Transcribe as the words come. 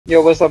Yo,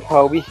 what's up,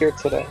 how we here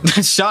today?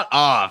 Shut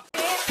up.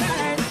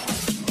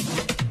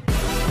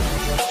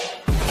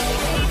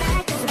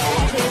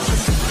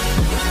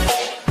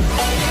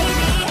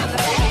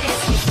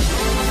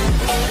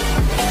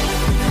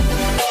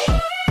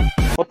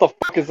 What the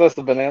fuck is this,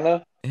 a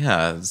banana?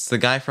 Yeah, it's the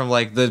guy from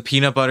like the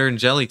peanut butter and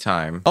jelly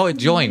time. Oh, it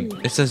joined.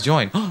 It says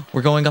join.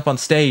 We're going up on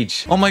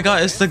stage. Oh my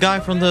god, it's the guy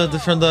from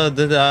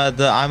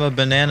the I'm a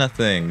banana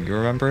thing. You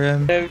remember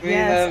him?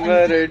 Peanut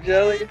butter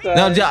jelly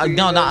time.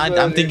 No,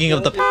 I'm thinking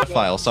of the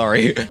pedophile.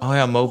 Sorry. Oh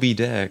yeah, Moby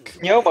Dick.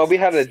 Yo, Moby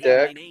had a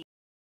dick.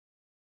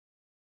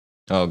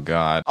 Oh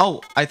god. Oh,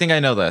 I think I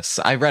know this.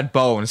 I read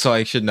Bone, so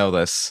I should know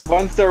this.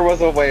 Once there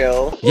was a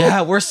whale.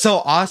 Yeah, we're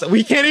so awesome.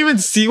 We can't even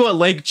see what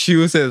Lake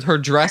chooses. Her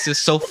dress is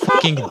so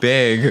fucking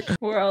big.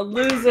 We're all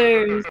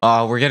losers.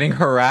 Oh, we're getting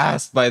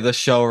harassed by the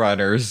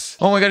showrunners.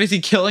 Oh my god, is he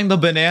killing the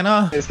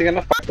banana? Is he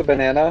gonna fuck the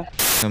banana?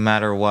 No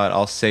matter what,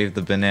 I'll save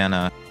the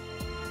banana.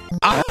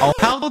 Oh,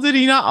 how did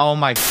he not? Oh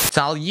my. It's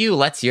all you.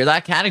 Let's hear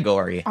that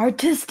category.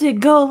 Artistic,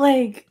 go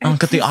Lake. Oh,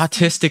 got the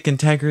autistic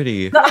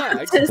integrity. The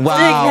artistic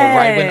Wow,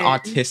 right when head.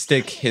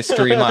 autistic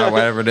history month or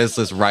whatever it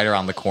is right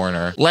around the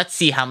corner. Let's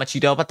see how much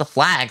you know about the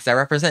flags that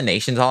represent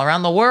nations all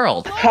around the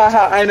world.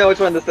 Haha, I know which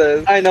one this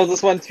is. I know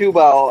this one too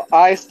well.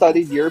 I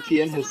studied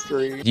European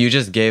history. You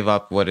just gave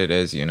up what it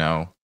is, you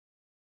know.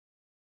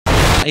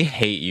 I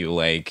hate you,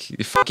 Lake.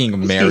 You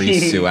fucking Mary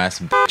Sue ass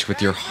bitch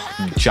with your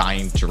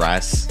giant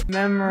dress.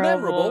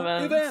 Memorable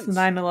events.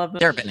 9/11.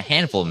 There have been a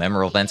handful of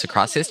memorable events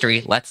across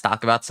history. Let's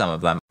talk about some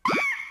of them.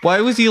 Why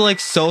was he like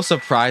so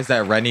surprised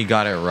that Renny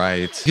got it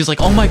right? He was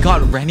like, oh my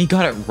god, Renny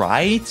got it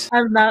right?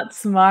 I'm not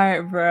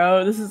smart,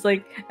 bro. This is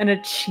like an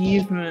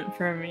achievement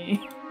for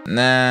me.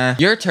 Nah.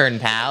 Your turn,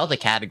 pal. The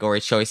category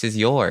choice is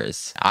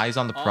yours. Eyes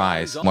on the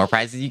prize. More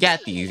prizes you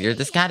get, the easier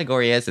this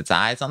category is. It's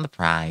eyes on the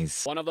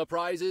prize. One of the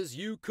prizes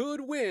you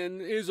could win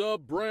is a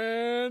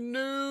brand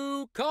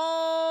new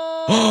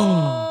car.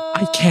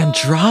 I can't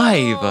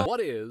drive.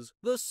 What is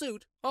the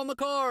suit on the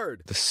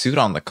card? The suit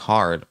on the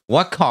card.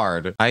 What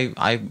card?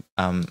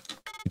 I'm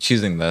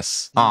choosing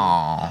this.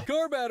 Aww.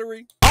 Car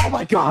battery. Oh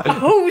my god.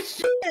 Oh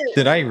shit.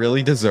 Did I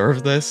really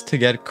deserve this to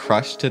get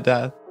crushed to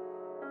death?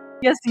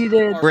 Yes, you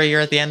did. We're here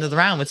at the end of the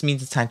round, which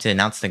means it's time to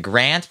announce the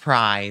grand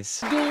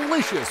prize.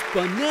 Delicious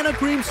banana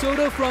cream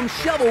soda from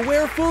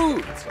Shovelware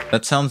Foods.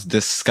 That sounds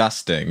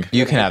disgusting.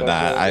 You can have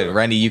that.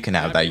 Renny, you can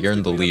have that. You're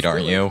in the lead,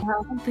 aren't you?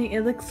 I don't think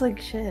it looks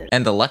like shit.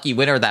 And the lucky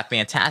winner of that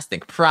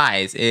fantastic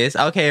prize is...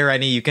 Okay,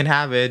 Renny, you can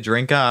have it.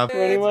 Drink up.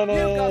 You've got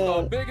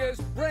the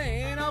biggest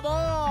brain of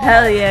all.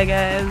 Hell yeah,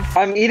 guys.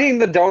 I'm eating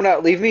the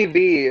donut, leave me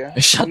be.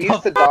 Shut He the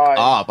needs to fuck die.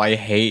 up. I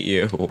hate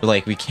you.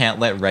 Like, we can't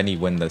let Renny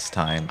win this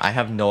time. I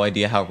have no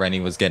idea how Renny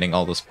was getting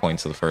all those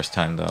points the first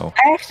time, though.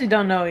 I actually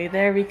don't know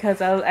either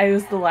because I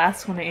was the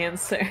last one to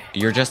answer.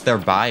 You're just their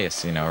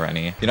bias, you know,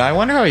 Renny. You know, I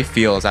wonder how he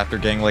feels after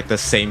getting, like, the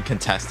same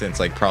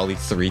contestants, like, probably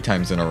 3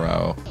 times in a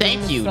row.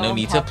 Thank you. No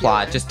need to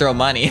plot. Just throw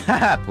money.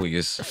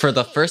 Please. For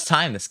the first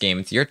time this game,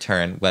 it's your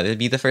turn. Let it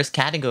be the first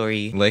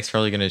category. Lake's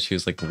probably gonna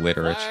choose, like,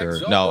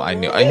 literature. No, I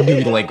knew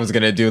Lake was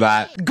gonna do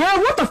that. Girl,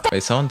 what the f-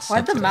 Wait, someone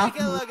Why'd the mouth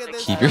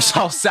keep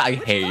yourself. I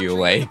hate you,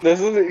 Lake. This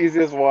is the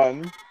easiest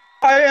one.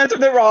 I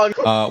answered it wrong.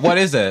 What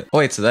is it? Oh,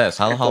 it's this.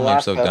 How the hell am I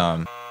so Alaska.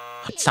 dumb?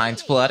 It's time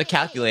to pull out a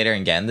calculator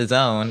and get in the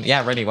zone.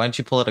 Yeah, Renny, why don't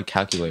you pull out a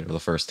calculator the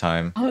first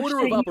time? Oh, Order shit,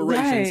 of you're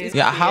operations right. is-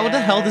 Yeah, how the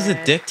hell does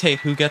it dictate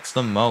who gets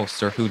the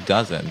most or who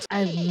doesn't? I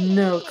have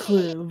no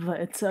clue, but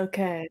it's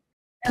okay.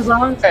 As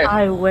long as Hey.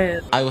 I win.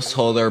 I was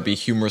told there would be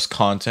humorous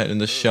content in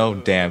the show.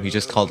 Damn, he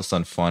just called us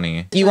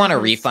unfunny. Do you want a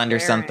refund or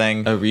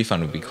something? A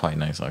refund would be quite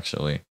nice,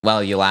 actually.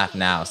 Well, you laugh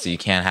now, so you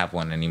can't have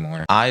one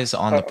anymore. Eyes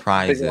on the Big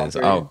prizes.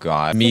 lottery. Oh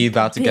god. Me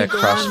about to get Big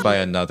crushed by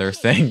lottery. another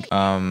thing.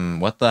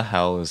 What the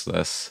hell is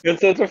this? It's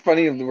such a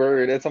funny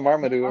word. It's a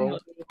marmaduke.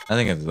 I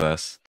think it's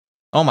this.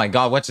 Oh my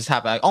god, what just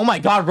happened? Oh my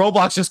god,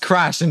 Roblox just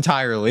crashed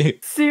entirely.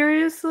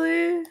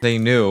 Seriously? They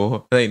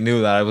knew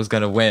that I was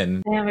gonna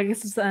win. Damn, I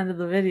guess it's the end of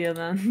the video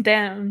then.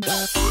 Damn.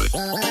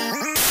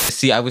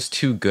 See, I was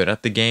too good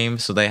at the game,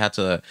 so they had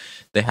to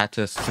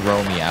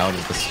throw me out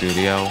of the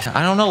studio.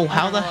 I don't know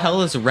how the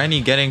hell is Renny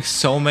getting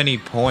so many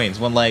points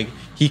when like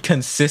he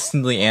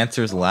consistently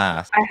answers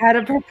last. I had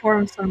to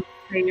perform some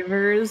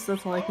favors,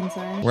 that's all I can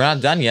say. We're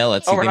not done yet.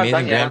 Let's see we're the not amazing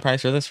done grand yet.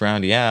 prize for this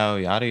round. Yeah,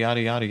 yada yada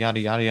yada yada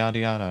yada yada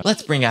yada.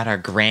 Let's bring out our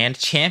grand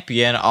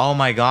champion. Oh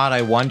my god,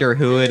 I wonder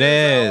who it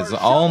is.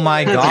 Oh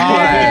my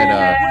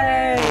god.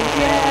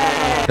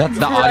 That's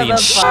the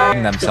audience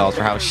shitting themselves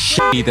for how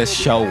shitty this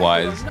show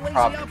was.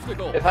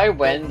 If I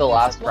win the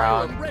last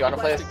round, do you want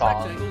to play a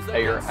song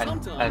at your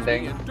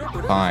ending?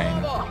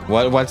 Fine.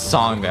 What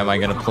song am I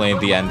gonna play in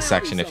the end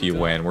section if you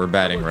win? We're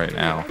betting right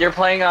now. You're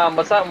playing,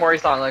 what's that Mori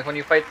song? Like when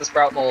you fight the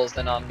sprout moles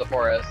in the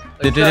forest.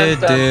 Like,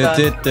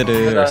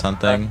 Or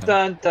something.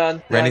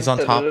 Renny's on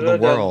top of the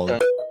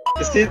world.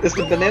 Is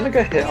the banana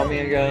gonna hit on me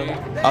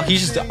again? Oh, he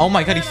just. Oh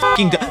my god, he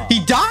fucking.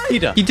 He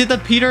died! He did the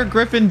Peter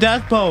Griffin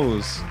death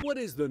pose. What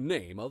is the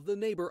name of the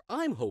neighbor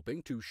I'm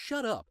hoping to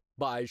shut up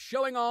by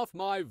showing off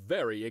my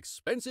very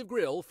expensive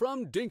grill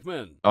from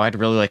Dinkman. Oh, I'd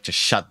really like to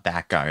shut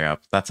that guy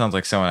up. That sounds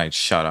like someone I'd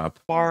shut up.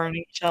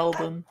 Barney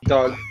Sheldon.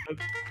 Dog.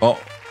 Oh.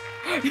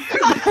 You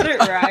got it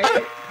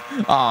right.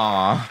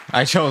 Aw,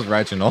 I chose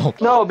Reginald.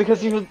 No,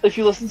 because if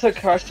you listen to a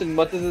question,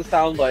 what does it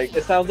sound like?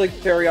 It sounds like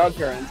Fairy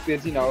Oddparents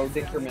because, you know,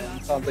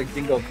 Dinkerman sounds like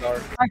Dingo Car.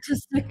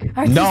 Artistic.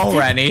 No,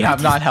 Renny,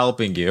 I'm not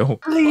helping you.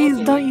 Please,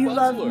 don't you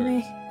love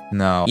me?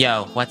 No.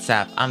 Yo, what's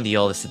up? I'm the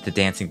oldest of the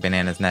Dancing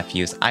Bananas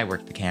nephews. I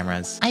work the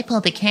cameras. I pull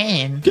the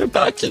cane. Get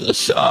back to the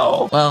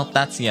show. Well,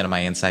 that's the end of my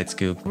inside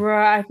scoop.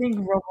 Bruh, I think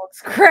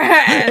Roblox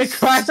crashed. It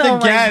crashed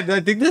again. I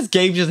think this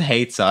game just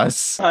hates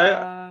us.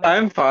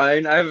 I'm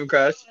fine. I haven't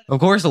crashed. Of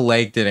course,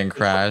 Lake didn't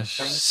crash.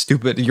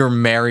 Stupid, you're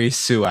Mary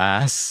Sue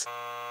ass.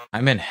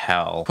 I'm in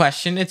hell.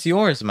 Question, it's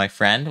yours, my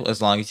friend, as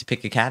long as you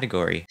pick a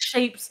category.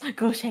 Shapes.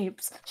 Go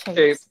shapes.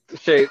 Shapes.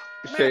 Shape.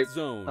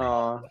 Zone.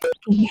 Aw.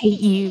 I hate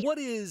you. What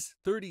is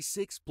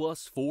 36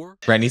 plus 4?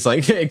 Rennie's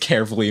like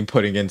carefully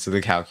putting into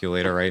the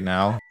calculator right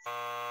now.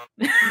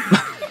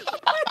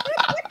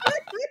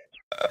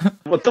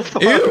 What the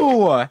fuck?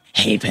 Ew!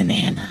 Hey,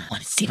 banana.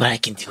 Want to see what I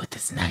can do with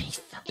this knife?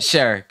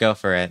 Sure, go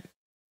for it.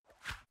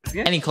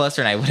 Yeah. Any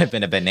closer and I would have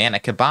been a banana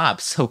kebab.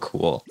 So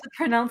cool. It's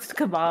pronounced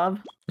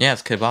kebab. Yeah,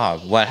 it's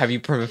kebab. What, have you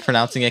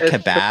pronouncing it It's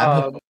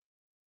kebab?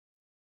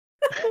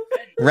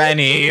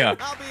 Renny! I'll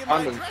be in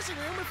my dressing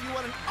room if you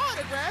want an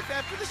autograph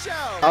after the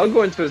show. I'll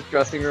go into his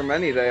dressing room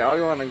any day. I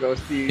want to go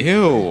see.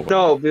 Ew.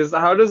 No, because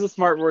how does a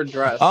smart board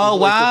dress? Oh, Is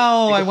it like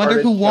wow. just I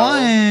wonder who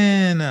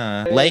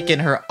artist won. Lake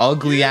and her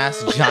ugly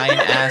ass, giant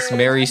ass,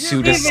 Mary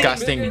Sue,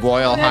 disgusting,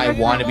 royal high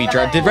wannabe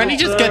dress. Did Renny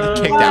just get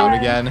kicked out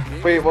again?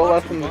 show? Wait, what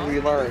lessons did we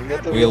learn?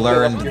 We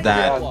learned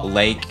that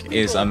Lake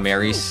is a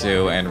Mary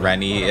Sue and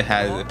Renny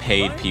has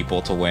paid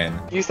people to win.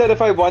 You said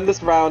if I won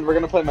this round, we're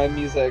gonna play my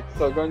music.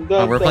 So going.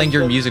 Oh, we're playing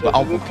your music.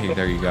 Oh, okay,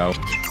 there you go.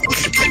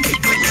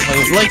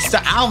 Like,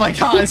 oh my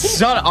god,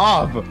 shut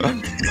up!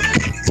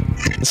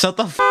 Shut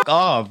the f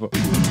up!